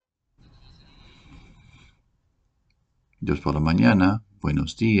Dios por la mañana,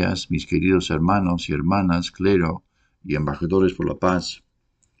 buenos días, mis queridos hermanos y hermanas, clero y embajadores por la paz.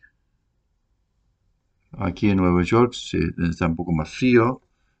 Aquí en Nueva York está un poco más frío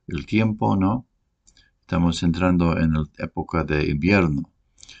el tiempo, ¿no? Estamos entrando en la época de invierno.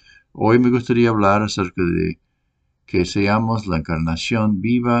 Hoy me gustaría hablar acerca de que seamos la encarnación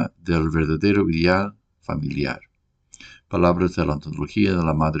viva del verdadero ideal familiar. Palabras de la Antología de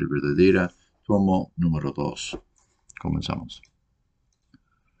la Madre Verdadera, tomo número 2. Comenzamos.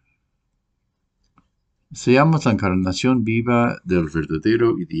 Seamos la encarnación viva del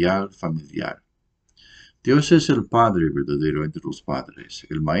verdadero ideal familiar. Dios es el Padre verdadero entre los padres,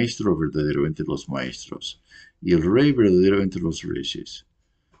 el Maestro verdadero entre los maestros, y el Rey verdadero entre los reyes.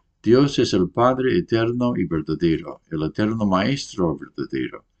 Dios es el Padre eterno y verdadero, el eterno Maestro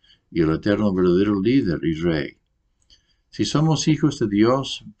verdadero, y el eterno verdadero líder y Rey. Si somos hijos de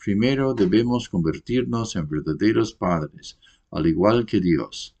Dios, primero debemos convertirnos en verdaderos padres, al igual que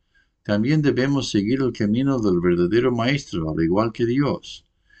Dios. También debemos seguir el camino del verdadero Maestro, al igual que Dios.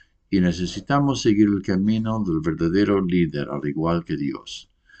 Y necesitamos seguir el camino del verdadero líder, al igual que Dios.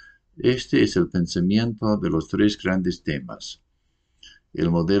 Este es el pensamiento de los tres grandes temas.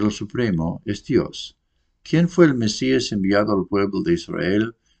 El modelo supremo es Dios. ¿Quién fue el Mesías enviado al pueblo de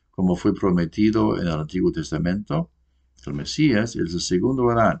Israel, como fue prometido en el Antiguo Testamento? El Mesías es el segundo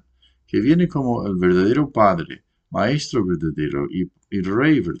Adán, que viene como el verdadero Padre, Maestro verdadero y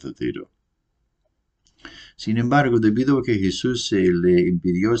Rey verdadero. Sin embargo, debido a que Jesús se le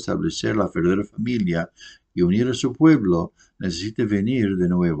impidió establecer la verdadera familia y unir a su pueblo, necesita venir de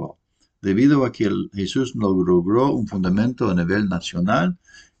nuevo. Debido a que Jesús no logró un fundamento a nivel nacional,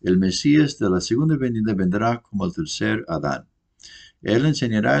 el Mesías de la segunda venida vendrá como el tercer Adán. Él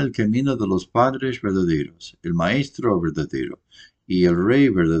enseñará el camino de los padres verdaderos, el Maestro verdadero y el Rey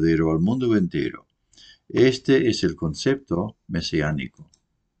verdadero al mundo entero. Este es el concepto mesiánico.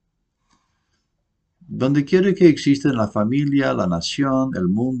 Donde quiera que exista la familia, la nación, el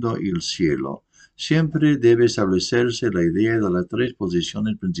mundo y el cielo, siempre debe establecerse la idea de las tres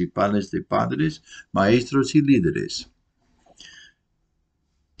posiciones principales de padres, maestros y líderes.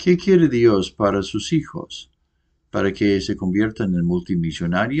 ¿Qué quiere Dios para sus hijos? ¿Para que se conviertan en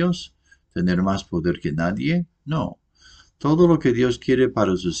multimillonarios? ¿Tener más poder que nadie? No. Todo lo que Dios quiere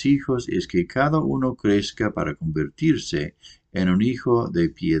para sus hijos es que cada uno crezca para convertirse en un hijo de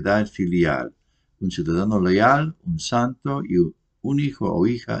piedad filial, un ciudadano leal, un santo y un hijo o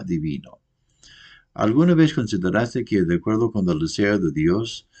hija divino. ¿Alguna vez consideraste que, de acuerdo con el deseo de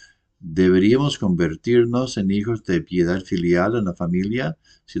Dios, deberíamos convertirnos en hijos de piedad filial en la familia,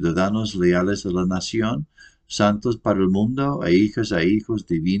 ciudadanos leales a la nación, santos para el mundo e hijos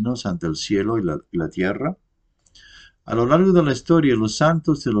divinos ante el cielo y la tierra? A lo largo de la historia, los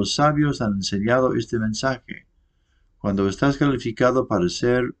santos y los sabios han enseñado este mensaje. Cuando estás calificado para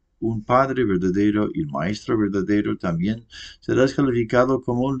ser un padre verdadero y un maestro verdadero, también serás calificado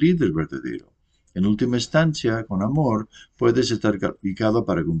como un líder verdadero. En última instancia, con amor, puedes estar calificado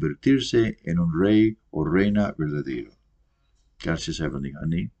para convertirse en un rey o reina verdadero. Gracias,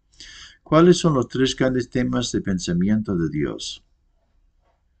 Evelyn. ¿Cuáles son los tres grandes temas de pensamiento de Dios?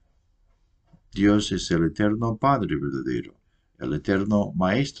 Dios es el eterno Padre verdadero, el eterno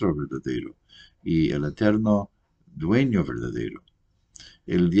Maestro verdadero y el eterno Dueño verdadero.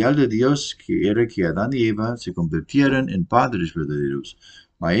 El ideal de Dios era que Adán y Eva se convirtieran en padres verdaderos,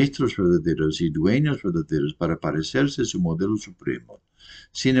 maestros verdaderos y dueños verdaderos para parecerse a su modelo supremo.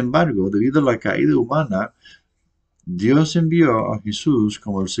 Sin embargo, debido a la caída humana, Dios envió a Jesús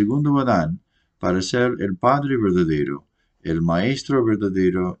como el segundo Adán para ser el Padre verdadero, el Maestro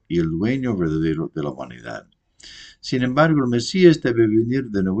verdadero y el Dueño verdadero de la humanidad. Sin embargo, el Mesías debe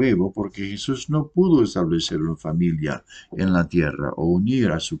venir de nuevo porque Jesús no pudo establecer una familia en la tierra o unir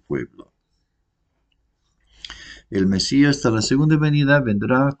a su pueblo. El Mesías de la segunda venida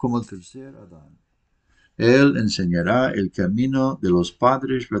vendrá como el tercer Adán. Él enseñará el camino de los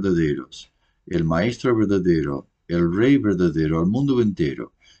padres verdaderos, el Maestro verdadero, el Rey verdadero al mundo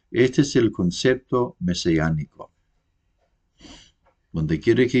entero. Este es el concepto mesiánico. Donde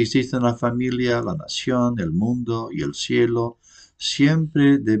quiera que exista la familia, la nación, el mundo y el cielo,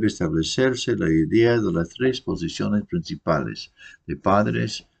 siempre debe establecerse la idea de las tres posiciones principales de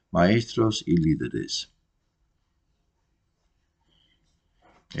padres, maestros y líderes.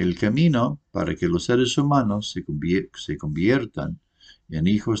 El camino para que los seres humanos se conviertan en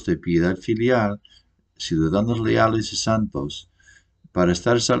hijos de piedad filial, ciudadanos leales y santos, para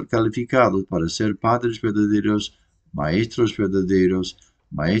estar calificados para ser padres verdaderos, maestros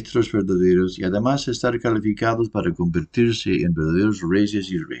verdaderos y además estar calificados para convertirse en verdaderos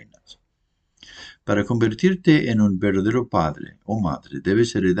reyes y reinas. Para convertirte en un verdadero padre o madre,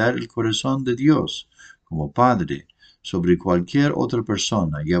 debes heredar el corazón de Dios como padre sobre cualquier otra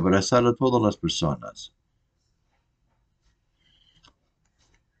persona y abrazar a todas las personas.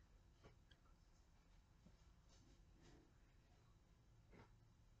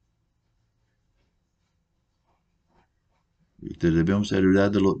 Y te debemos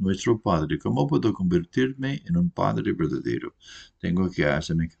heredar de nuestro Padre. ¿Cómo puedo convertirme en un Padre verdadero? Tengo que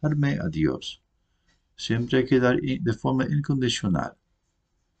asemejarme a Dios. Siempre hay que dar de forma incondicional.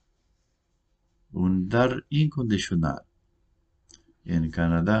 Un dar incondicional. En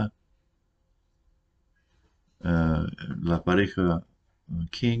Canadá, la pareja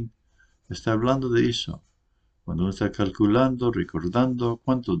King está hablando de eso. Cuando uno está calculando, recordando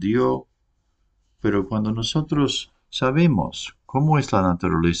cuánto dio, pero cuando nosotros sabemos cómo es la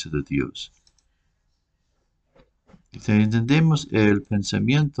naturaleza de Dios, entendemos el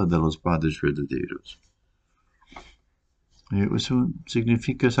pensamiento de los padres verdaderos. Eso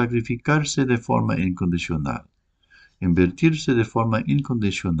significa sacrificarse de forma incondicional, invertirse de forma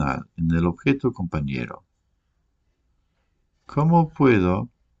incondicional en el objeto compañero. ¿Cómo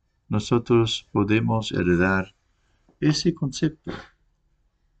nosotros podemos heredar ese concepto,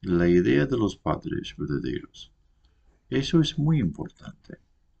 la idea de los padres verdaderos? Eso es muy importante.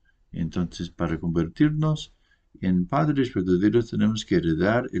 Entonces, para convertirnos en padres verdaderos tenemos que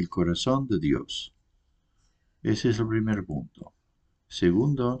heredar el corazón de Dios. Ese es el primer punto.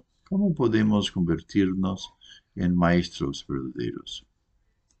 Segundo, ¿cómo podemos convertirnos en maestros verdaderos?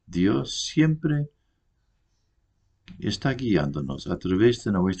 Dios siempre está guiándonos a través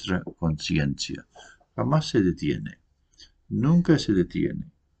de nuestra conciencia. Jamás se detiene. Nunca se detiene.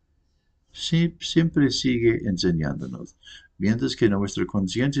 Siempre sigue enseñándonos. Mientras que nuestra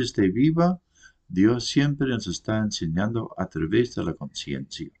conciencia esté viva, Dios siempre nos está enseñando a través de la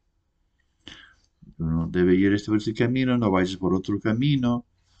conciencia. Uno debe ir este camino, no vayas por otro camino.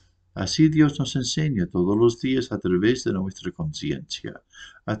 Así Dios nos enseña todos los días a través de nuestra conciencia,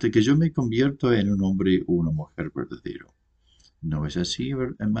 hasta que yo me convierto en un hombre o una mujer verdadero. ¿No es así,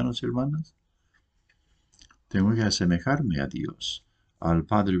 hermanos y hermanas? Tengo que asemejarme a Dios, al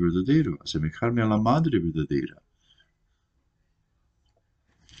Padre verdadero, asemejarme a la Madre verdadera.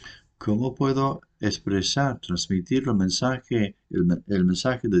 ¿Cómo puedo expresar, transmitir el mensaje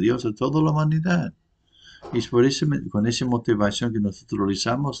de Dios a toda la humanidad? Y es con esa motivación que nosotros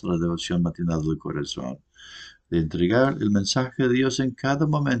realizamos la devoción matinal del corazón, de entregar el mensaje de Dios en cada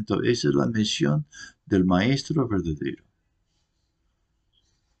momento. Esa es la misión del Maestro verdadero.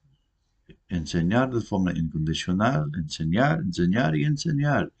 Enseñar de forma incondicional, enseñar y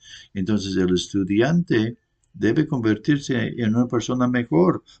enseñar. Entonces el estudiante debe convertirse en una persona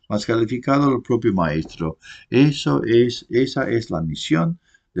mejor, más calificada al propio maestro. Esa es la misión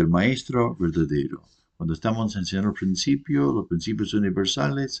del maestro verdadero. Cuando estamos enseñando los principios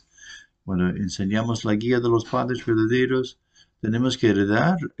universales, cuando enseñamos la guía de los padres verdaderos, tenemos que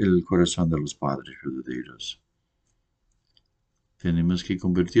heredar el corazón de los padres verdaderos. Tenemos que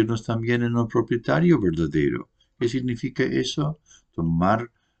convertirnos también en un propietario verdadero. ¿Qué significa eso?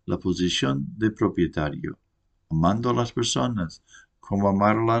 Tomar la posición de propietario, amando a las personas, como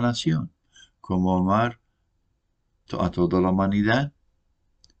amar a la nación, como amar a toda la humanidad.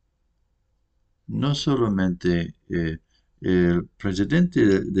 No solamente el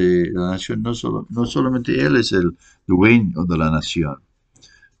presidente de la nación, no solamente él es el dueño de la nación.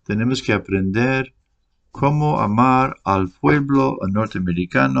 Tenemos que aprender cómo amar al pueblo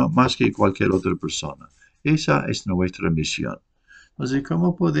norteamericano más que cualquier otra persona. Esa es nuestra misión. Entonces,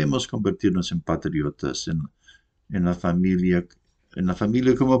 ¿cómo podemos convertirnos en patriotas en la familia? En la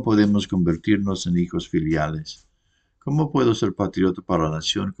familia, ¿cómo podemos convertirnos en hijos filiales? ¿Cómo puedo ser patriota para la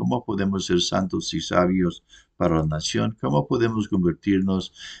nación? ¿Cómo podemos ser santos y sabios para la nación? ¿Cómo podemos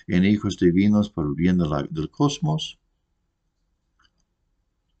convertirnos en hijos divinos para el bien del cosmos?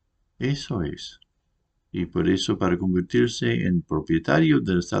 Eso es. Y por eso, para convertirse en propietario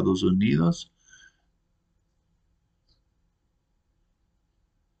de Estados Unidos,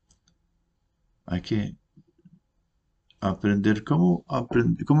 hay que aprender cómo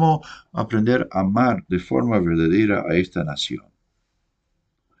aprender a amar de forma verdadera a esta nación.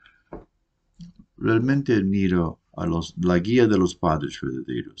 Realmente admiro la guía de los padres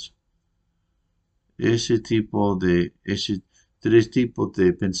verdaderos. Tres tipos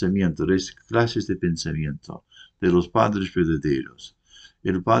de pensamiento, tres clases de pensamiento de los padres verdaderos.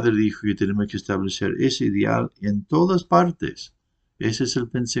 El padre dijo que tenemos que establecer ese ideal en todas partes. Ese es el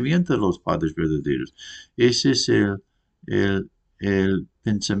pensamiento de los padres verdaderos. Ese es el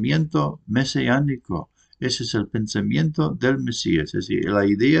pensamiento mesiánico. Ese es el pensamiento del Mesías, es decir, la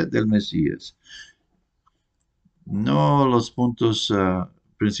idea del Mesías. No los puntos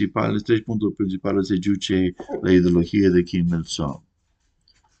principales, 3 puntos principales de Juche, la ideología de Kim Il-sung.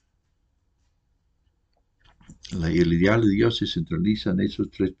 El ideal de Dios se centraliza en esos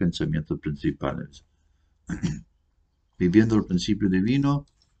 3 pensamientos principales. Viviendo el principio divino,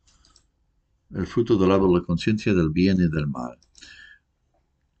 el fruto del árbol de la conciencia del bien y del mal.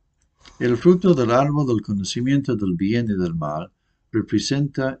 El fruto del árbol del conocimiento del bien y del mal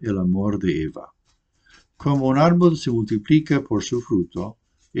representa el amor de Eva. Como un árbol se multiplica por su fruto,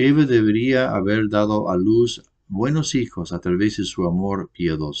 Eva debería haber dado a luz buenos hijos a través de su amor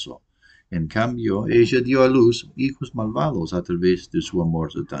piadoso. En cambio, ella dio a luz hijos malvados a través de su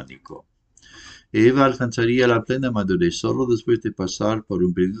amor satánico. Eva alcanzaría la plena madurez solo después de pasar por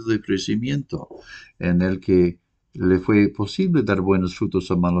un periodo de crecimiento en el que le fue posible dar buenos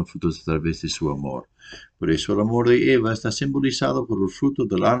frutos o malos frutos a través de su amor. Por eso el amor de Eva está simbolizado por el fruto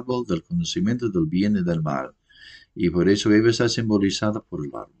del árbol del conocimiento del bien y del mal, y por eso Eva está simbolizada por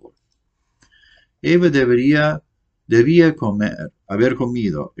el árbol. Eva debía haber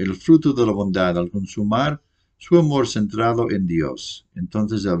comido el fruto de la bondad al consumar su amor centrado en Dios.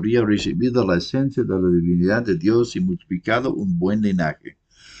 Entonces habría recibido la esencia de la divinidad de Dios y multiplicado un buen linaje.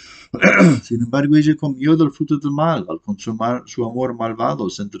 Sin embargo, ella comió del fruto del mal al consumar su amor malvado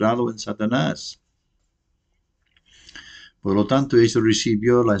centrado en Satanás. Por lo tanto, ella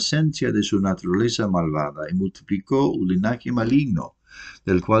recibió la esencia de su naturaleza malvada y multiplicó un linaje maligno,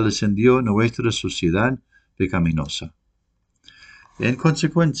 del cual descendió nuestra sociedad pecaminosa. En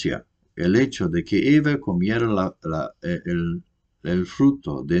consecuencia, el hecho de que Eva comiera el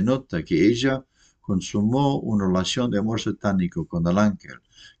fruto denota que ella consumó una relación de amor satánico con el ángel,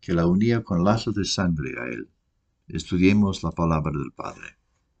 que la unía con lazos de sangre a él. Estudiemos la palabra del Padre.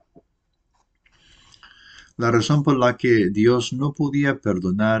 La razón por la que Dios no podía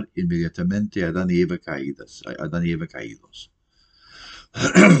perdonar inmediatamente a Adán y Eva caídos.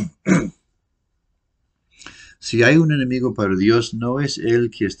 Si hay un enemigo para Dios, no es el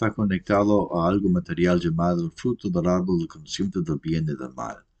que está conectado a algo material llamado el fruto del árbol del conocimiento del bien y del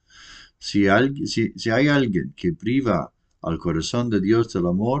mal. Si hay alguien que priva al corazón de Dios del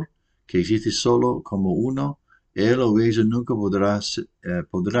amor, que existe solo como uno, él o ella nunca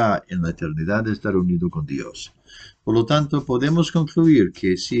podrá en la eternidad estar unido con Dios. Por lo tanto, podemos concluir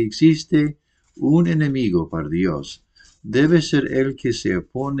que si existe un enemigo para Dios, debe ser el que se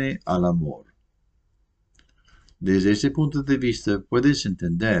opone al amor. Desde ese punto de vista puedes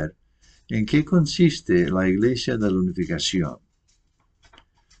entender en qué consiste la Iglesia de la Unificación.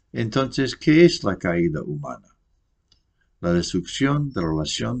 Entonces, ¿qué es la caída humana? La destrucción de la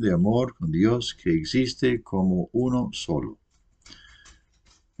relación de amor con Dios que existe como uno solo.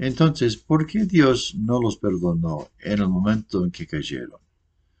 Entonces, ¿por qué Dios no los perdonó en el momento en que cayeron?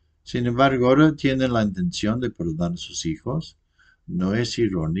 Sin embargo, ahora tienen la intención de perdonar a sus hijos. ¿No es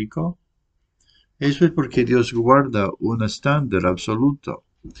irónico? Eso es porque Dios guarda un estándar absoluto.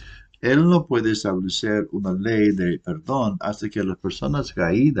 Él no puede establecer una ley de perdón hasta que las personas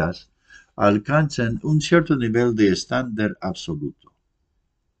caídas alcancen un cierto nivel de estándar absoluto.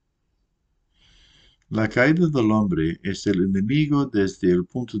 La caída del hombre es el enemigo desde el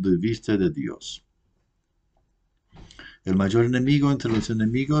punto de vista de Dios. El mayor enemigo entre los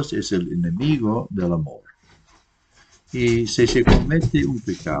enemigos es el enemigo del amor. Y si se comete un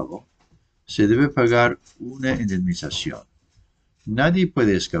pecado, se debe pagar una indemnización. Nadie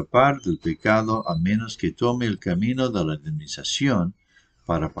puede escapar del pecado a menos que tome el camino de la indemnización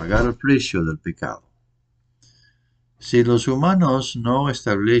para pagar el precio del pecado. Si los humanos no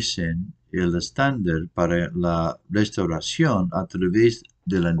establecen el estándar para la restauración a través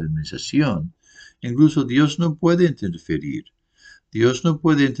de la indemnización, incluso Dios no puede interferir. Dios no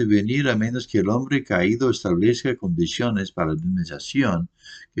puede intervenir a menos que el hombre caído establezca condiciones para la indemnización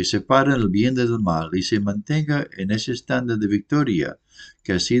que separen el bien del mal y se mantenga en ese estándar de victoria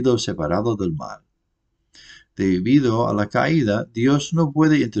que ha sido separado del mal. Debido a la caída, Dios no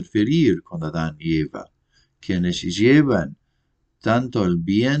puede interferir con Adán y Eva, quienes llevan tanto el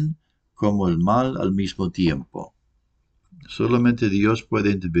bien como el mal al mismo tiempo. Solamente Dios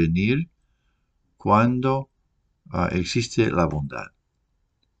puede intervenir cuando existe la bondad.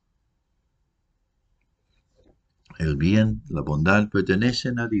 El bien, la bondad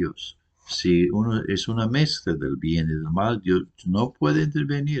pertenecen a Dios. Si uno es una mezcla del bien y del mal, Dios no puede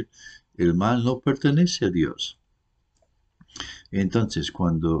intervenir. El mal no pertenece a Dios. Entonces,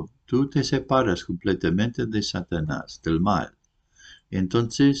 cuando tú te separas completamente de Satanás, del mal,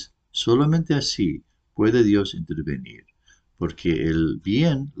 entonces solamente así puede Dios intervenir, porque el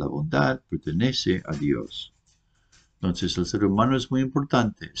bien, la bondad, pertenece a Dios. Entonces, el ser humano es muy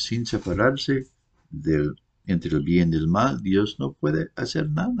importante. Sin separarse del entre el bien y el mal, Dios no puede hacer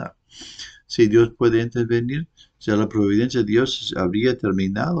nada. Si Dios puede intervenir, ya la providencia de Dios habría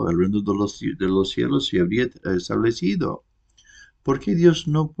terminado, el reino de los cielos se habría establecido. ¿Por qué Dios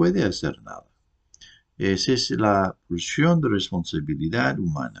no puede hacer nada? Esa es la porción de responsabilidad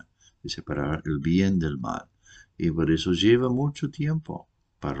humana, de separar el bien del mal. Y por eso lleva mucho tiempo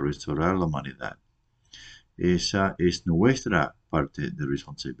para restaurar la humanidad. Esa es nuestra parte de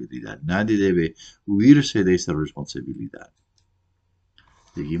responsabilidad. Nadie debe huirse de esa responsabilidad.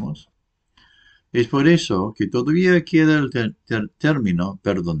 ¿Seguimos? Es por eso que todavía queda el término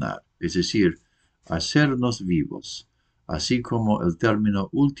perdonar, es decir, hacernos vivos, así como el término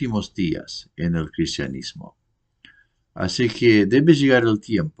últimos días en el cristianismo. Así que debe llegar el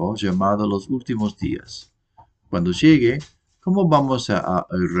tiempo llamado los últimos días. Cuando llegue, ¿cómo vamos a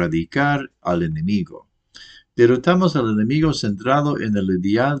erradicar al enemigo? Derrotamos al enemigo centrado en el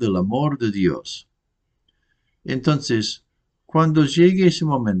ideal del amor de Dios. Entonces, cuando llegue ese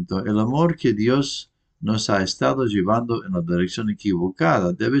momento, el amor que Dios nos ha estado llevando en la dirección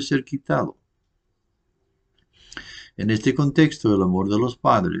equivocada debe ser quitado. En este contexto, el amor de los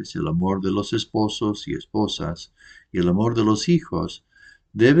padres, el amor de los esposos y esposas y el amor de los hijos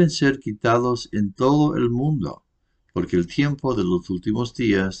deben ser quitados en todo el mundo, porque el tiempo de los últimos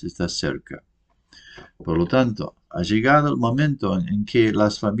días está cerca. Por lo tanto, ha llegado el momento en que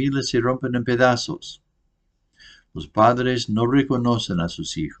las familias se rompen en pedazos. Los padres no reconocen a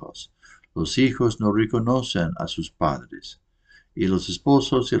sus hijos, los hijos no reconocen a sus padres, y los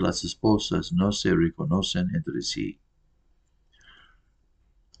esposos y las esposas no se reconocen entre sí.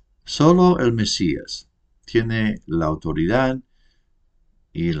 Solo el Mesías tiene la autoridad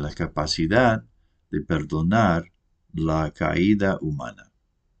y la capacidad de perdonar la caída humana.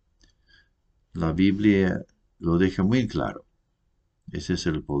 La Biblia lo deja muy claro. Ese es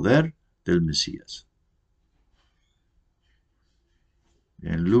el poder del Mesías.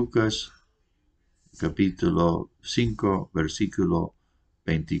 En Lucas capítulo 5, versículo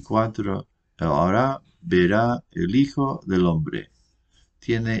 24, ahora verá el Hijo del Hombre.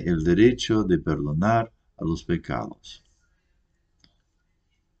 Tiene el derecho de perdonar a los pecados.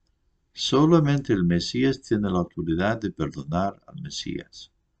 Solamente el Mesías tiene la autoridad de perdonar al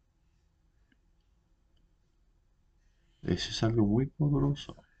Mesías. Eso es algo muy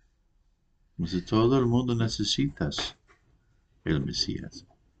poderoso. Entonces todo el mundo necesita el Mesías.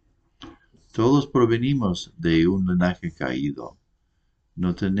 Todos provenimos de un linaje caído.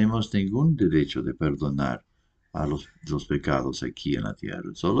 No tenemos ningún derecho de perdonar a los pecados aquí en la tierra.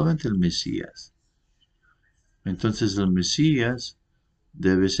 Solamente el Mesías. Entonces el Mesías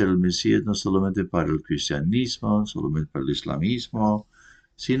debe ser el Mesías no solamente para el cristianismo, solamente para el islamismo,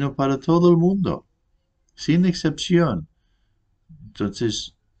 sino para todo el mundo, sin excepción.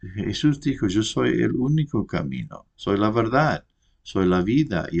 Entonces Jesús dijo, yo soy el único camino, soy la verdad, soy la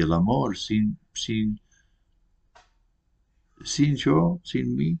vida y el amor. Sin yo,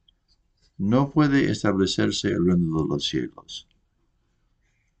 sin mí, no puede establecerse el reino de los cielos.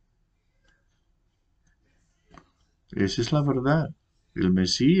 Esa es la verdad. El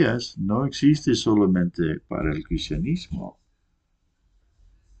Mesías no existe solamente para el cristianismo.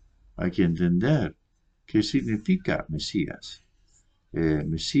 Hay que entender qué significa Mesías.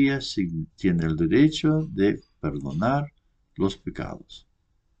 Mesías tiene el derecho de perdonar los pecados.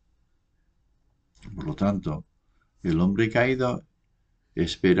 Por lo tanto, el hombre caído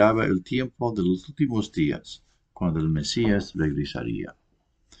esperaba el tiempo de los últimos días, cuando el Mesías regresaría.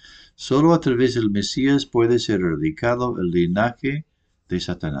 Solo a través del Mesías puede ser erradicado el linaje de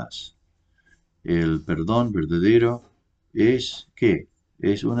Satanás. El perdón verdadero es ¿qué?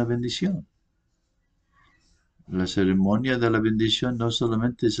 Es una bendición. La ceremonia de la bendición no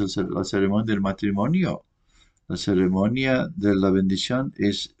solamente es la ceremonia del matrimonio. La ceremonia de la bendición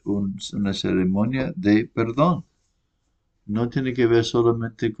es una ceremonia de perdón. No tiene que ver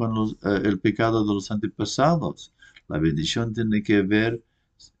solamente con el pecado de los antepasados. La bendición tiene que ver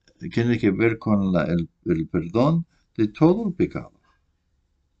con el perdón de todo el pecado.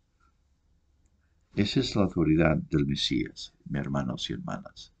 Esa es la autoridad del Mesías, mis hermanos y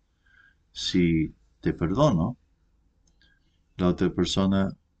hermanas. Si te perdono, la otra persona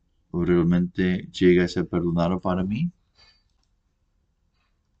realmente llega a ser perdonada para mí.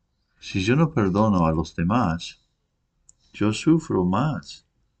 Si yo no perdono a los demás, yo sufro más,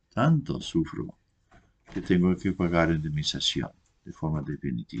 tanto sufro, que tengo que pagar indemnización de forma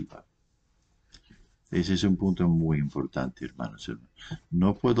definitiva. Ese es un punto muy importante, hermanos.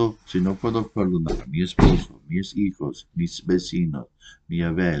 Si no puedo perdonar a mi esposo, mis hijos, mis vecinos, mi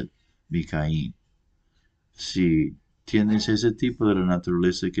Abel, mi Caín, si tienes ese tipo de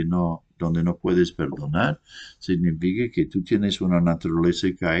naturaleza que no donde no puedes perdonar, significa que tú tienes una naturaleza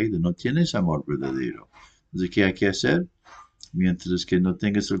caída, no tienes amor verdadero. Entonces, ¿qué hay que hacer? Mientras que no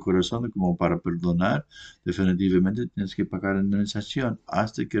tengas el corazón como para perdonar, definitivamente tienes que pagar indemnización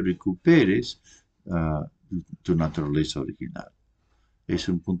hasta que recuperes tu naturaleza original. Es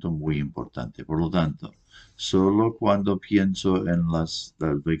un punto muy importante. Por lo tanto, solo cuando pienso en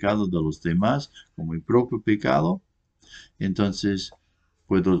el pecado de los demás como mi propio pecado, entonces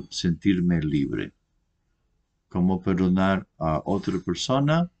puedo sentirme libre. ¿Cómo perdonar a otra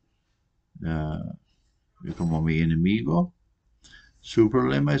persona como mi enemigo? Su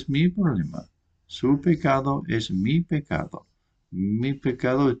problema es mi problema. Su pecado es mi pecado. Mi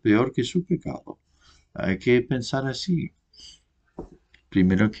pecado es peor que su pecado. Hay que pensar así.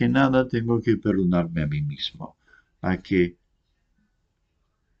 Primero que nada, tengo que perdonarme a mí mismo. Hay que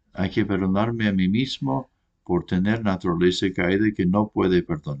perdonarme a mí mismo por tener naturaleza caída que no puede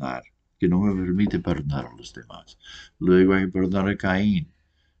perdonar, que no me permite perdonar a los demás. Luego hay que perdonar a Caín.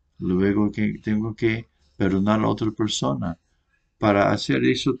 Luego que tengo que perdonar a otra persona. Para hacer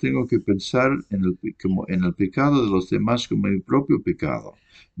eso tengo que pensar en el pecado de los demás como mi propio pecado.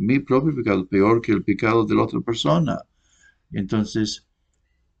 Mi propio pecado peor que el pecado de la otra persona. Entonces,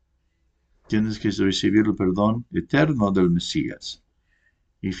 tienes que recibir el perdón eterno del Mesías.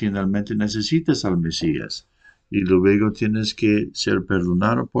 Y finalmente necesitas al Mesías. Y luego tienes que ser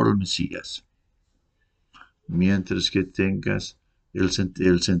perdonado por el Mesías. Mientras que tengas el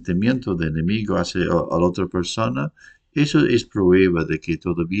sentimiento de enemigo hacia a la otra persona, eso es prueba de que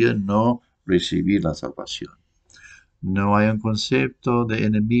todavía no recibí la salvación. No hay un concepto de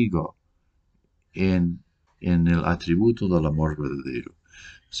enemigo en el atributo del amor verdadero.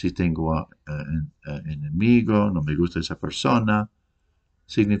 Si tengo enemigo, no me gusta esa persona,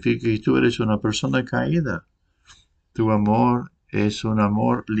 significa que tú eres una persona caída. Tu amor es un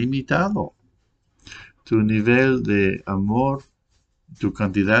amor limitado. Tu nivel de amor, tu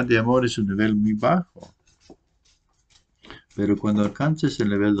cantidad de amor es un nivel muy bajo. Pero cuando alcances el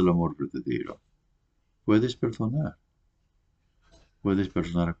nivel del amor verdadero, puedes perdonar. Puedes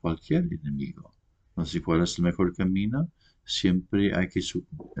perdonar a cualquier enemigo. No sé cuál es el mejor camino. Siempre hay que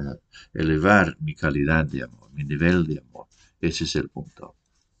elevar mi calidad de amor, mi nivel de amor. Ese es el punto.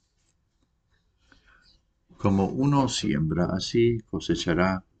 Como uno siembra, así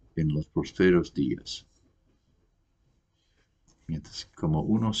cosechará en los postreros días. Mientras como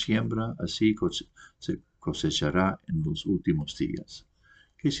uno siembra, así se cosechará en los últimos días.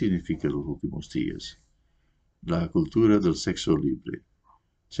 ¿Qué significa los últimos días? La cultura del sexo libre.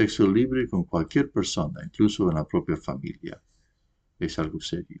 Sexo libre con cualquier persona, incluso en la propia familia. Es algo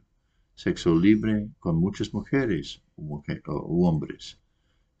serio. Sexo libre con muchas mujeres u hombres.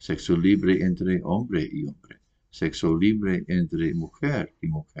 Sexo libre entre hombre y hombre. Sexo libre entre mujer y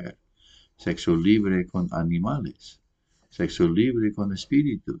mujer. Sexo libre con animales. Sexo libre con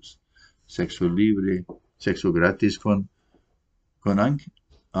espíritus. Sexo libre, sexo gratis con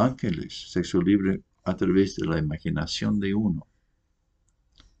ángeles. Sexo libre a través de la imaginación de uno.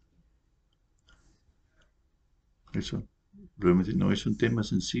 Eso realmente no es un tema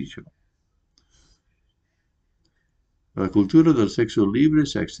sencillo. La cultura del sexo libre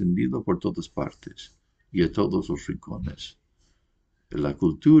se ha extendido por todas partes y a todos los rincones. La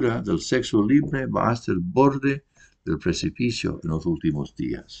cultura del sexo libre va hasta el borde del precipicio en los últimos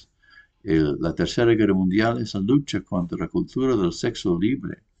días. La Tercera Guerra Mundial es la lucha contra la cultura del sexo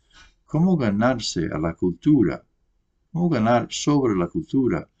libre. ¿Cómo ganarse a la cultura? ¿Cómo ganar sobre la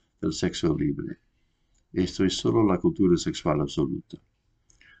cultura del sexo libre? Esto es solo la cultura sexual absoluta.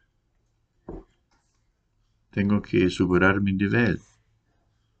 Tengo que superar mi nivel.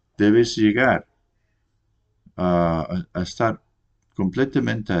 Debes llegar a estar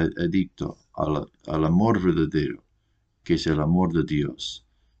completamente adicto al amor verdadero, que es el amor de Dios.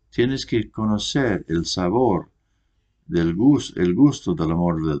 Tienes que conocer el sabor el gusto del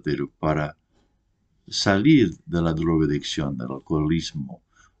amor verdadero para salir de la drogadicción, del alcoholismo,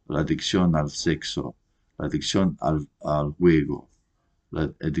 la adicción al sexo, la adicción al juego,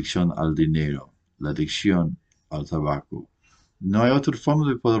 la adicción al dinero, la adicción al tabaco. No hay otra forma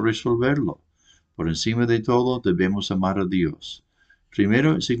de poder resolverlo. Por encima de todo, debemos amar a Dios.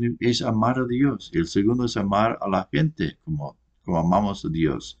 Primero es amar a Dios y el segundo es amar a la gente como amamos a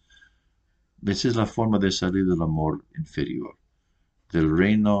Dios. Esa es la forma de salir del amor inferior, del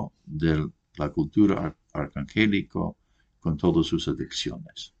reino de la cultura arcangélico con todas sus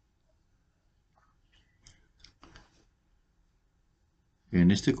adicciones. En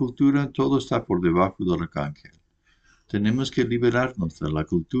esta cultura todo está por debajo del arcángel. Tenemos que liberarnos de la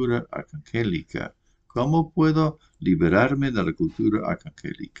cultura arcangélica. ¿Cómo puedo liberarme de la cultura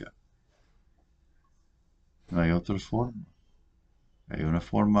arcangélica? No hay otra forma. Hay una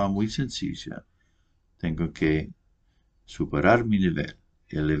forma muy sencilla. Tengo que superar mi nivel,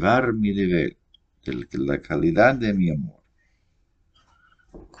 elevar mi nivel, la calidad de mi amor.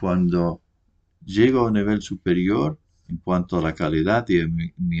 Cuando llego a un nivel superior en cuanto a la calidad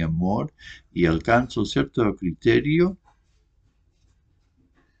de mi amor y alcanzo cierto criterio,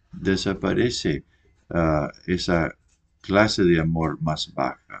 desaparece esa clase de amor más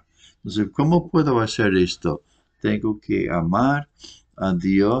baja. Entonces, ¿cómo puedo hacer esto? Tengo que amar a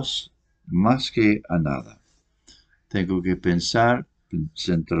Dios más que a nada. Tengo que pensar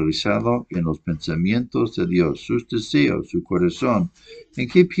centralizado en los pensamientos de Dios, sus deseos, su corazón. ¿En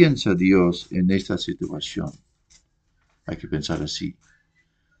qué piensa Dios en esta situación? Hay que pensar así.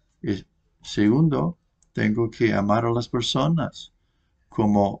 Segundo, tengo que amar a las personas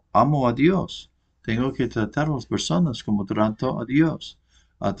como amo a Dios. Tengo que tratar a las personas como trato a Dios,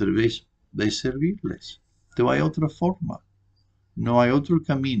 a través de servirles. No hay otra forma. No hay otro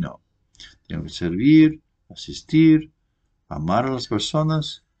camino. Tengo que servir, asistir, amar a las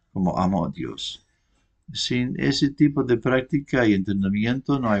personas como amo a Dios. Sin ese tipo de práctica y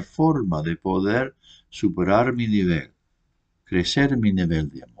entrenamiento no hay forma de poder superar mi nivel, crecer mi nivel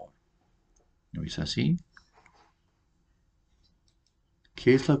de amor. ¿No es así?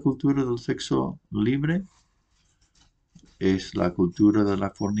 ¿Qué es la cultura del sexo libre? Es la cultura de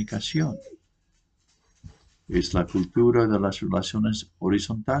la fornicación. Es la cultura de las relaciones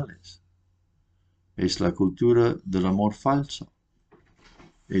horizontales. Es la cultura del amor falso.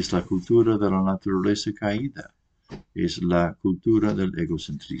 Es la cultura de la naturaleza caída. Es la cultura del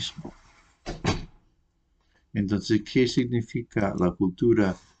egocentrismo. Entonces, ¿qué significa la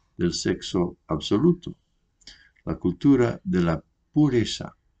cultura del sexo absoluto? La cultura de la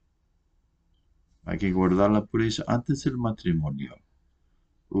pureza. Hay que guardar la pureza antes del matrimonio.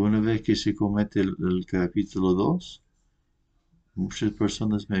 Una vez que se comete el capítulo 2, muchas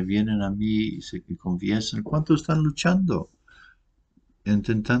personas me vienen a mí y se confiesan cuánto están luchando,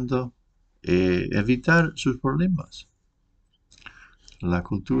 intentando evitar sus problemas. La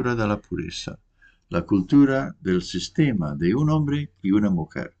cultura de la pureza. La cultura del sistema de un hombre y una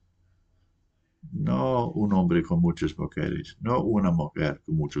mujer. No un hombre con muchas mujeres, no una mujer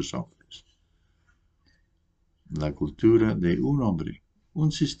con muchos hombres. La cultura de un hombre,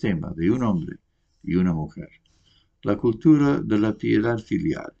 un sistema de un hombre y una mujer. La cultura de la piedad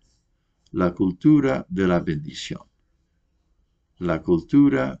filial. La cultura de la bendición. La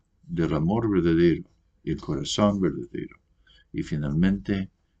cultura del amor verdadero y el corazón verdadero. Y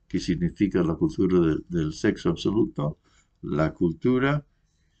finalmente, ¿qué significa la cultura del sexo absoluto? La cultura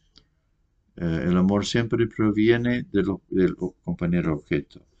el amor siempre proviene del compañero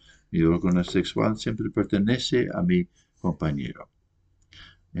objeto. Mi órgano sexual siempre pertenece a mi compañero.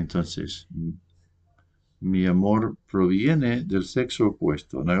 Entonces, mi amor proviene del sexo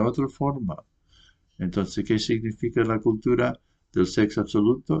opuesto, no hay otra forma. Entonces, ¿qué significa la cultura del sexo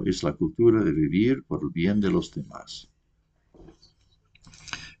absoluto? Es la cultura de vivir por el bien de los demás.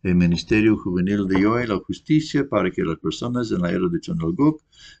 El Ministerio Juvenil de hoy, la justicia para que las personas en la era de Cheon Il Guk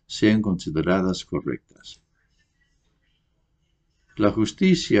sean consideradas correctas. La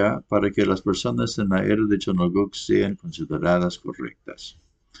justicia para que las personas en la era de Cheon Il Guk sean consideradas correctas.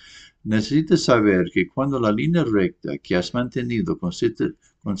 Necesitas saber que cuando la línea recta que has mantenido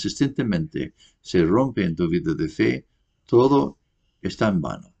consistentemente se rompe en tu vida de fe, todo está en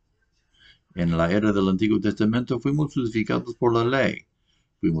vano. En la era del Antiguo Testamento fuimos justificados por la ley.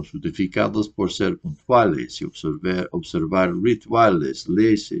 Fuimos justificados por ser puntuales y observar rituales,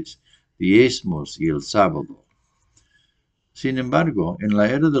 leyes, diezmos y el sábado. Sin embargo, en la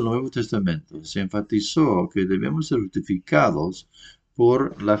era del Nuevo Testamento se enfatizó que debemos ser justificados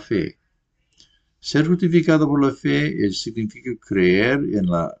por la fe. Ser justificado por la fe significa creer en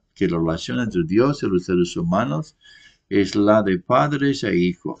que la relación entre Dios y los seres humanos es la de padres e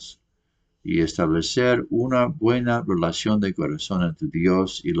hijos y establecer una buena relación de corazón entre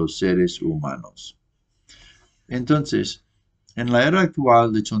Dios y los seres humanos. Entonces, en la era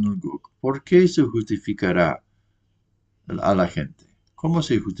actual de Cheon Il Guk, ¿por qué se justificará a la gente? ¿Cómo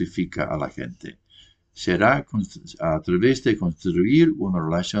se justifica a la gente? Será a través de construir una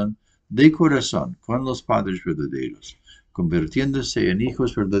relación de corazón con los padres verdaderos, convirtiéndose en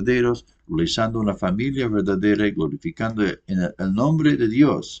hijos verdaderos, realizando una familia verdadera y glorificando el nombre de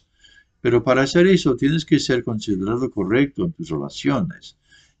Dios. Pero para hacer eso tienes que ser considerado correcto en tus relaciones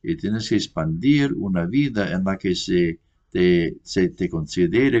y tienes que expandir una vida en la que se te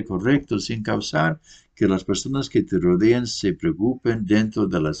considere correcto sin causar que las personas que te rodean se preocupen dentro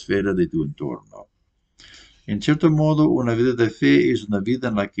de la esfera de tu entorno. En cierto modo, una vida de fe es una vida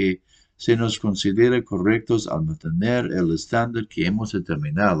en la que se nos considera correctos al mantener el estándar que hemos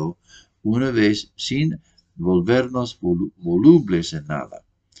determinado una vez sin volvernos volubles en nada.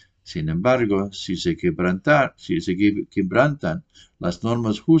 Sin embargo, si se quebrantan las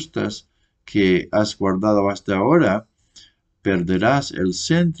normas justas que has guardado hasta ahora, perderás el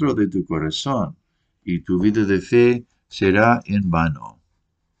centro de tu corazón y tu vida de fe será en vano.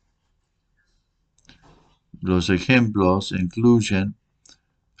 Los ejemplos incluyen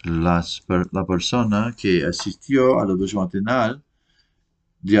la persona que asistió a la Devoción Matinal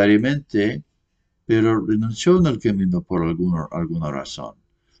diariamente, pero renunció en el camino por alguna razón.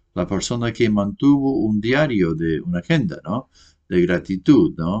 La persona que mantuvo un diario una agenda, ¿no? De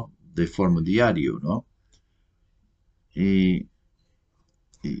gratitud, ¿no? De forma diaria, ¿no? Y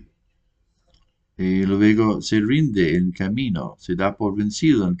luego se rinde en camino, se da por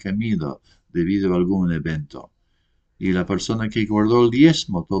vencido en camino debido a algún evento. Y la persona que guardó el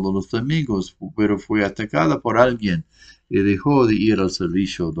diezmo todos los domingos, pero fue atacada por alguien y dejó de ir al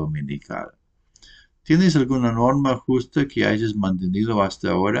servicio dominical. ¿Tienes alguna norma justa que hayas mantenido hasta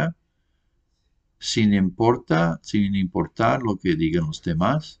ahora sin importar lo que digan los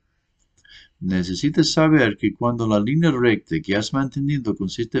demás? Necesitas saber que cuando la línea recta que has mantenido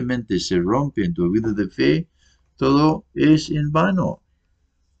consistentemente se rompe en tu vida de fe, todo es en vano.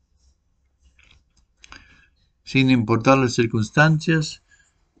 Sin importar las circunstancias,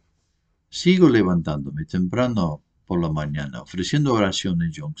 sigo levantándome temprano por la mañana, ofreciendo oración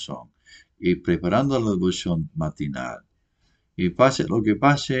en Jeongseong y preparando la devoción matinal. Y pase lo que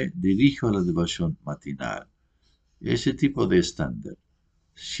pase, dirijo la devoción matinal. Ese tipo de estándar.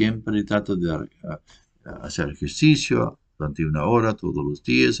 Siempre trato de hacer ejercicio durante 1 hora todos los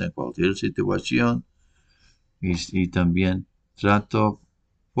días en cualquier situación. Y también trato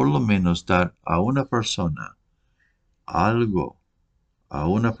por lo menos dar a una persona algo, a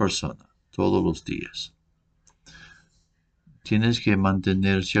una persona todos los días. Tienes que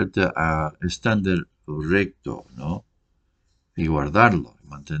mantener cierto estándar recto, ¿no? Y guardarlo,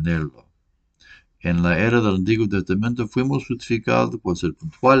 mantenerlo. En la era del Antiguo Testamento fuimos justificados por ser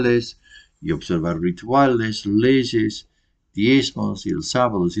puntuales y observar rituales, leyes, diezmos y el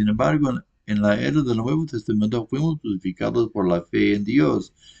sábado. Sin embargo, en la era del Nuevo Testamento fuimos justificados por la fe en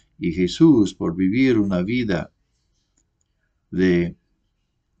Dios y Jesús, por vivir una vida de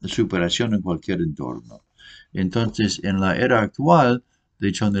superación en cualquier entorno. Entonces, en la era actual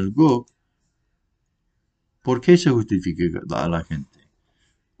de Cheon Il Guk, ¿por qué se justifica a la gente?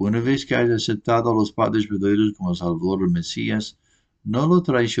 Una vez que hayas aceptado a los padres verdaderos como Salvador y Mesías, no lo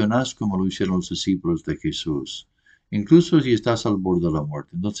traicionas como lo hicieron los discípulos de Jesús, incluso si estás al borde de la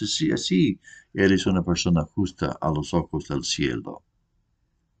muerte. Entonces, sí, así eres una persona justa a los ojos del cielo.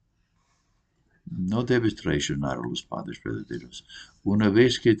 No debes traicionar a los padres verdaderos. Una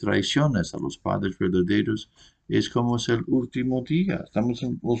vez que traicionas a los padres verdaderos, es como es el último día. Estamos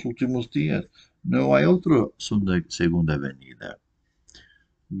en los últimos días. No hay otra segunda venida.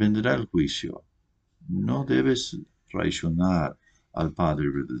 Vendrá el juicio. No debes traicionar al Padre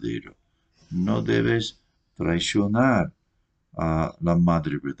verdadero. No debes traicionar a la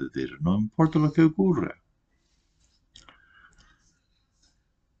Madre verdadera. No importa lo que ocurra.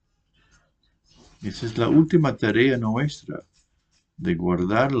 Esa es la última tarea nuestra, de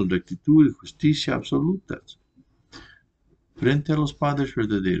guardar la rectitud y justicia absolutas frente a los padres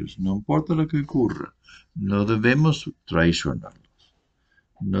verdaderos. No importa lo que ocurra, no debemos traicionarlos.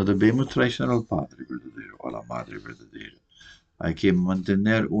 No debemos traicionar al Padre verdadero o a la Madre verdadera. Hay que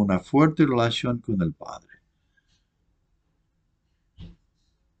mantener una fuerte relación con el Padre.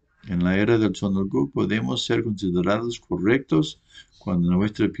 En la era del Cheon Il Guk podemos ser considerados correctos cuando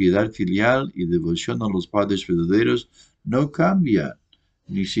nuestra piedad filial y devoción a los padres verdaderos no cambian,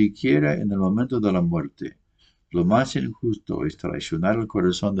 ni siquiera en el momento de la muerte. Lo más injusto es traicionar el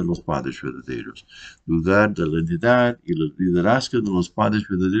corazón de los padres verdaderos. Dudar de la identidad y el liderazgo de los padres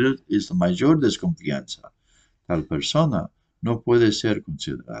verdaderos es la mayor desconfianza. Tal persona no puede ser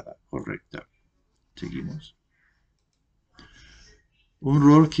considerada correcta. Seguimos. Un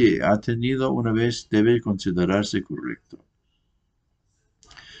rol que ha tenido una vez debe considerarse correcto.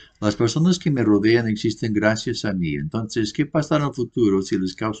 Las personas que me rodean existen gracias a mí. Entonces, ¿qué pasará en el futuro si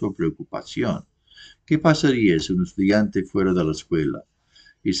les causo preocupación? ¿Qué pasaría si un estudiante fuera de la escuela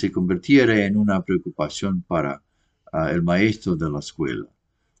y se convirtiera en una preocupación para el maestro de la escuela?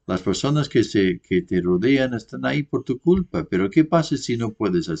 Las personas que te rodean están ahí por tu culpa, pero ¿qué pasa si no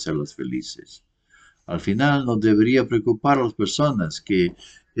puedes hacerlas felices? Al final no debería preocupar a las personas que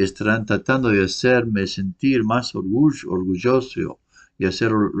estarán tratando de hacerme sentir más orgulloso y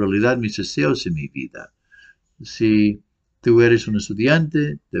hacer realidad mis deseos en mi vida. Si Tú eres un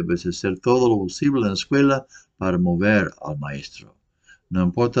estudiante, debes hacer todo lo posible en la escuela para mover al maestro. No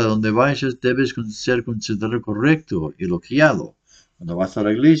importa dónde vayas, debes ser considerado correcto y elogiado. Cuando vas a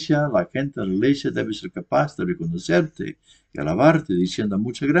la iglesia, la gente de la iglesia debe ser capaz de reconocerte y alabarte diciendo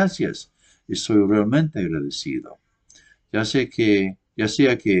muchas gracias. Estoy realmente agradecido. Ya sea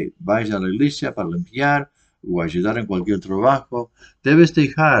que vayas a la iglesia para limpiar o ayudar en cualquier trabajo, debes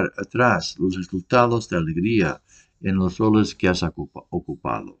dejar atrás los resultados de alegría en los roles que has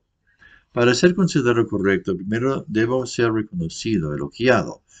ocupado. Para ser considerado correcto, primero debo ser reconocido,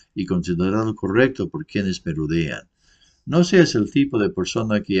 elogiado y considerado correcto por quienes me rodean. No seas el tipo de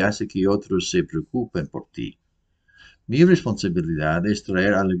persona que hace que otros se preocupen por ti. Mi responsabilidad es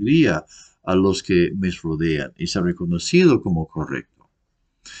traer alegría a los que me rodean y ser reconocido como correcto.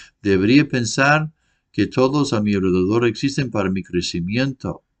 Debería pensar que todos a mi alrededor existen para mi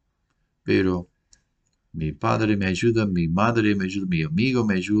crecimiento, pero mi padre me ayuda, mi madre me ayuda, mi amigo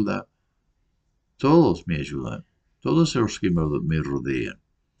me ayuda, todos me ayudan, todos los que me rodean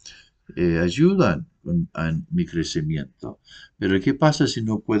ayudan en mi crecimiento. Pero ¿qué pasa si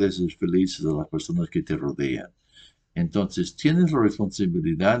no puedes ser feliz de las personas que te rodean? Entonces tienes la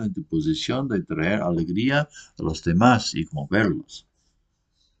responsabilidad en tu posición de traer alegría a los demás y moverlos.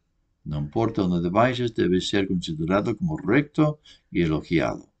 No importa dónde vayas, debes ser considerado como recto y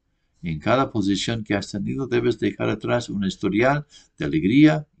elogiado. En cada posición que has tenido debes dejar atrás un historial de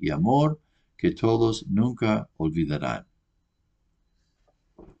alegría y amor que todos nunca olvidarán.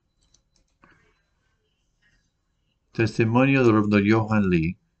 Testimonio del Rev. Johan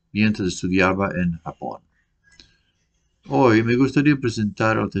Lee mientras estudiaba en Japón. Hoy me gustaría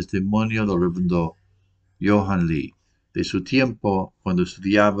presentar el testimonio del Rev. Johan Lee de su tiempo cuando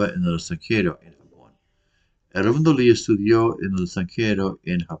estudiaba en el extranjero en Japón. El Rev. Lee estudió en el extranjero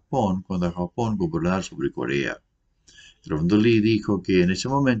en Japón cuando Japón gobernaba sobre Corea. El Rev. Lee dijo que en ese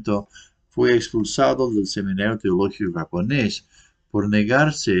momento fue expulsado del seminario teológico japonés por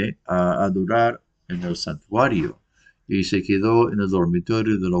negarse a adorar en el santuario y se quedó en el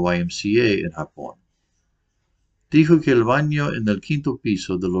dormitorio de la YMCA en Japón. Dijo que el baño en el quinto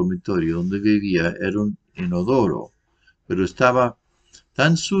piso del dormitorio donde vivía era un inodoro, pero estaba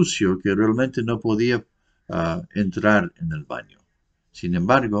tan sucio que realmente no podía entrar en el baño. Sin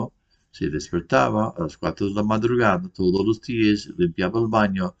embargo, se despertaba a las 4 de la madrugada todos los días, limpiaba el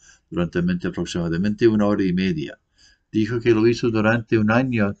baño durante aproximadamente 1 hora y media. Dijo que lo hizo durante un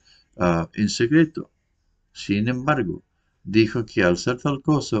año en secreto. Sin embargo, dijo que al hacer tal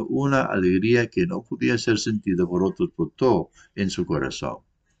cosa, una alegría que no podía ser sentida por otros brotó en su corazón.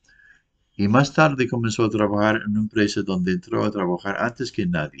 Y más tarde comenzó a trabajar en una empresa donde entró a trabajar antes que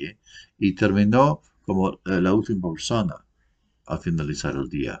nadie y terminó como la última persona al finalizar el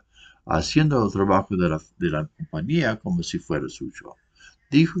día, haciendo el trabajo de la compañía como si fuera suyo.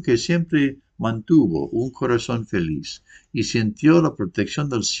 Dijo que siempre mantuvo un corazón feliz y sintió la protección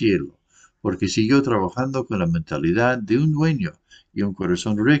del cielo, porque siguió trabajando con la mentalidad de un dueño y un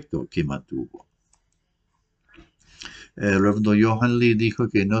corazón recto que mantuvo. El Rev. Johan Lee dijo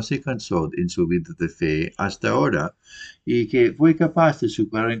que no se cansó en su vida de fe hasta ahora y que fue capaz de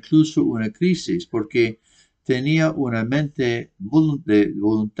superar incluso una crisis porque tenía una mente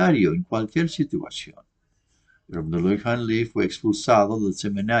voluntario en cualquier situación. El Rev. Johan Lee fue expulsado del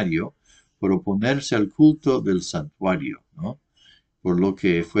seminario por oponerse al culto del santuario, ¿no? Por lo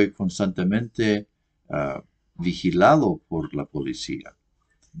que fue constantemente vigilado por la policía.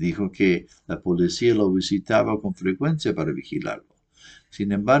 Dijo que la policía lo visitaba con frecuencia para vigilarlo.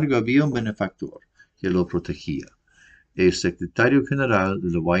 Sin embargo, había un benefactor que lo protegía. El secretario general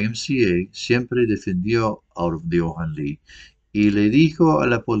de la YMCA siempre defendió a Johan Lee y le dijo a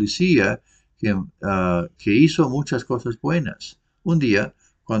la policía que hizo muchas cosas buenas. Un día,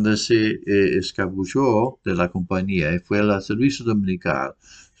 cuando se escabulló de la compañía y fue al servicio dominical,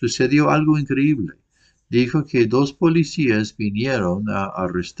 sucedió algo increíble. Dijo que 2 policías vinieron a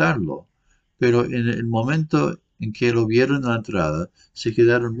arrestarlo, pero en el momento en que lo vieron en la entrada, se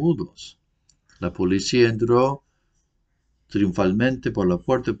quedaron mudos. La policía entró triunfalmente por la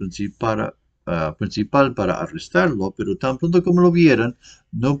puerta principal para arrestarlo, pero tan pronto como lo vieron,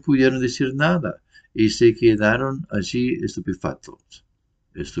 no pudieron decir nada y se quedaron allí estupefactos.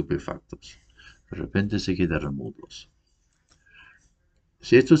 De repente se quedaron mudos.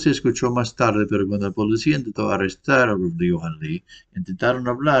 Si esto se escuchó más tarde, pero cuando la policía intentó arrestar a Johan Lee, intentaron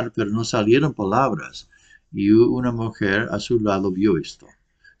hablar, pero no salieron palabras, y una mujer a su lado vio esto.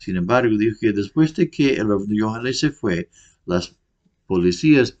 Sin embargo, dijo que después de que el Johan Lee se fue, las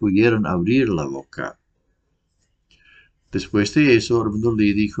policías pudieron abrir la boca. Después de eso, Reverendo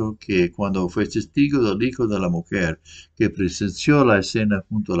Lee dijo que cuando fue testigo del hijo de la mujer que presenció la escena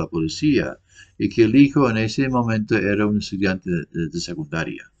junto a la policía, y que el hijo en ese momento era un estudiante de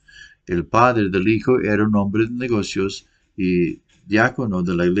secundaria. El padre del hijo era un hombre de negocios y diácono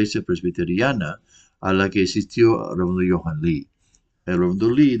de la iglesia presbiteriana a la que asistió Reverendo Johan Lee. El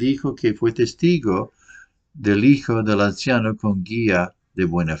Reverendo Lee dijo que fue testigo del hijo del anciano con guía de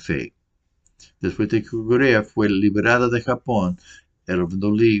buena fe. Después de que Corea fue liberada de Japón, el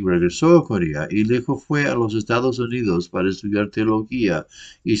Reverendo Lee regresó a Corea y luego fue a los Estados Unidos para estudiar teología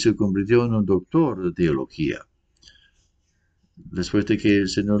y se convirtió en un doctor de teología. Después de que el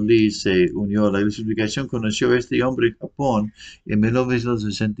señor Lee se unió a la Iglesia Unificación, conoció a este hombre en Japón en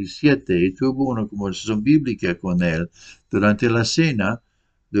 1967 y tuvo una conversación bíblica con él durante la cena,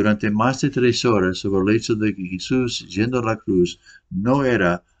 durante más de 3 horas, sobre el hecho de que Jesús, yendo a la cruz, no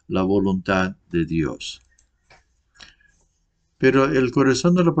era la voluntad de Dios. Pero el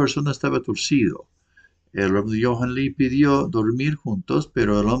corazón de la persona estaba torcido. El Reverendo Johan Lee pidió dormir juntos,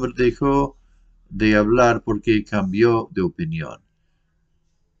 pero el hombre dejó de hablar porque cambió de opinión.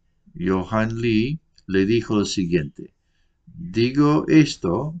 Johan Lee le dijo lo siguiente: digo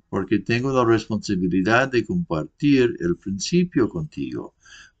esto porque tengo la responsabilidad de compartir el principio contigo,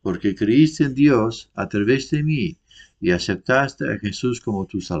 porque creíste en Dios a través de mí y aceptaste a Jesús como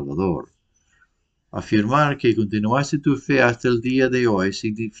tu Salvador. Afirmar que continuaste tu fe hasta el día de hoy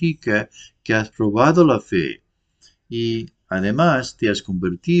significa que has probado la fe y además te has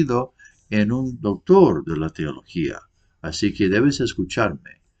convertido en un doctor de la teología. Así que debes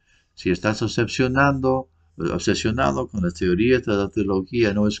escucharme. Si estás obsesionado con las teorías de la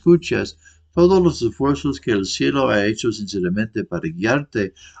teología, no escuchas todos los esfuerzos que el cielo ha hecho sinceramente para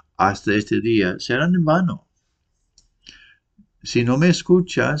guiarte hasta este día, serán en vano. Si no me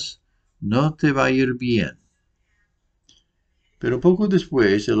escuchas, no te va a ir bien. Pero poco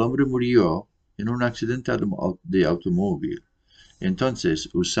después el hombre murió en un accidente de automóvil. Entonces,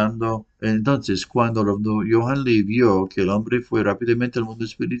 cuando Johan Lee vio que el hombre fue rápidamente al mundo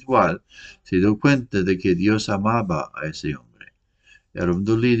espiritual, se dio cuenta de que Dios amaba a ese hombre. El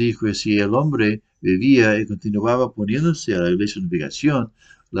Reverendo Lee dijo que si el hombre vivía y continuaba poniéndose a la iglesia de unificación,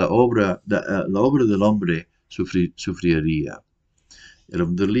 la obra del hombre sufriría. El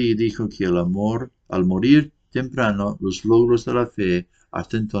Reverendo Lee dijo que al morir temprano, los logros de la fe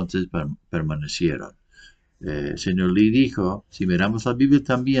hasta entonces permanecieron. Señor Lee dijo, si miramos la Biblia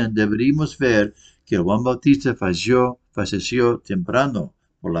también, deberíamos ver que Juan Bautista falleció temprano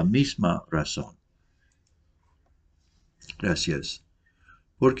por la misma razón. Gracias.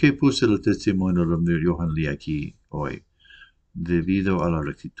 ¿Por qué puse el testimonio de Johan Lee aquí hoy? Debido a la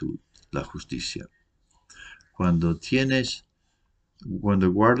rectitud, la justicia. Cuando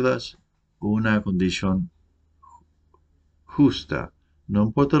guardas una condición justa, no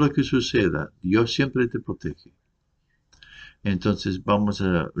importa lo que suceda, Dios siempre te protege. Entonces vamos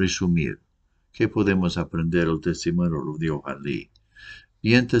a resumir. ¿Qué podemos aprender del testimonio de Johan Lee?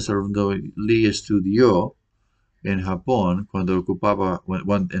 Mientras Lee estudió en Japón cuando Japón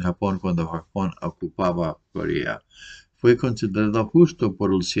ocupaba Corea, fue considerado justo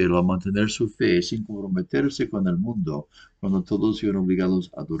por el cielo a mantener su fe sin comprometerse con el mundo cuando todos eran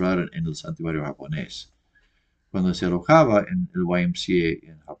obligados a adorar en el santuario japonés. Cuando se alojaba en el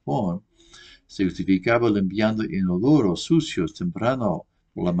YMCA en Japón, se justificaba limpiando inodoros sucios temprano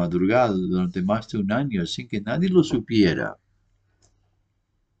por la madrugada durante más de un año sin que nadie lo supiera.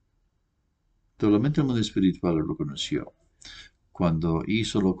 Solamente el mundo espiritual lo reconoció. Cuando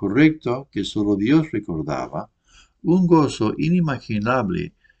hizo lo correcto, que solo Dios recordaba, un gozo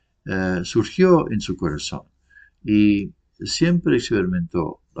inimaginable surgió en su corazón y siempre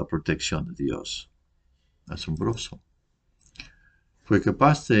experimentó la protección de Dios. Asombroso. Fue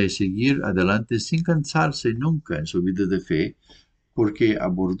capaz de seguir adelante sin cansarse nunca en su vida de fe, porque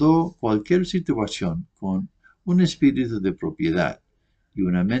abordó cualquier situación con un espíritu de propiedad y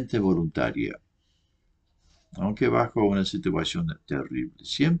una mente voluntaria. Aunque bajo una situación terrible,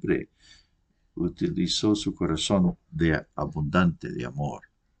 siempre utilizó su corazón abundante de amor.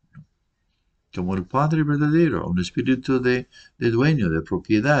 Como el Padre verdadero, un espíritu de dueño, de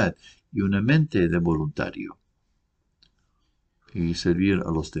propiedad y una mente de voluntario. Y servir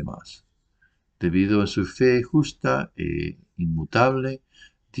a los demás. Debido a su fe justa e inmutable,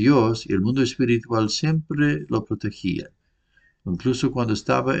 Dios y el mundo espiritual siempre lo protegían, incluso cuando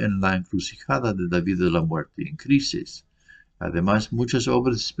estaba en la encrucijada de la vida y la muerte, en crisis. Además, muchas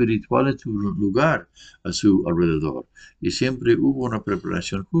obras espirituales tuvieron lugar a su alrededor, y siempre hubo una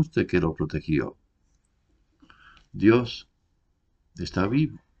preparación justa que lo protegió. Dios está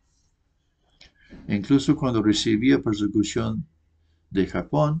vivo. Incluso cuando recibía persecución de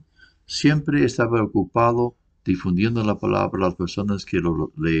Japón, siempre estaba ocupado difundiendo la palabra a las personas que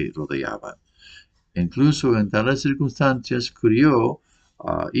le rodeaban. Incluso en tales circunstancias crió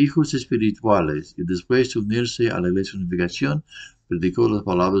a hijos espirituales y después de unirse a la Iglesia de Unificación, predicó las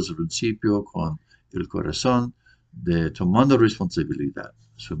palabras del principio con el corazón, tomando responsabilidad,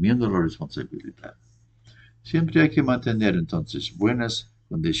 asumiendo la responsabilidad. Siempre hay que mantener entonces buenas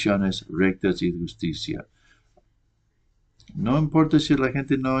condiciones rectas y de justicia. No importa si la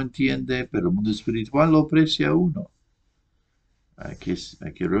gente no entiende, pero el mundo espiritual lo aprecia a uno. Hay que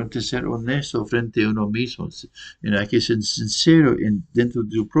realmente ser honesto frente a uno mismo. Hay que ser sincero dentro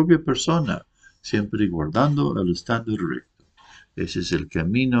de tu propia persona, siempre guardando el estándar recto. Ese es el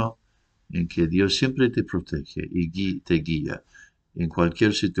camino en que Dios siempre te protege y te guía en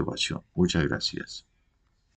cualquier situación. Muchas gracias.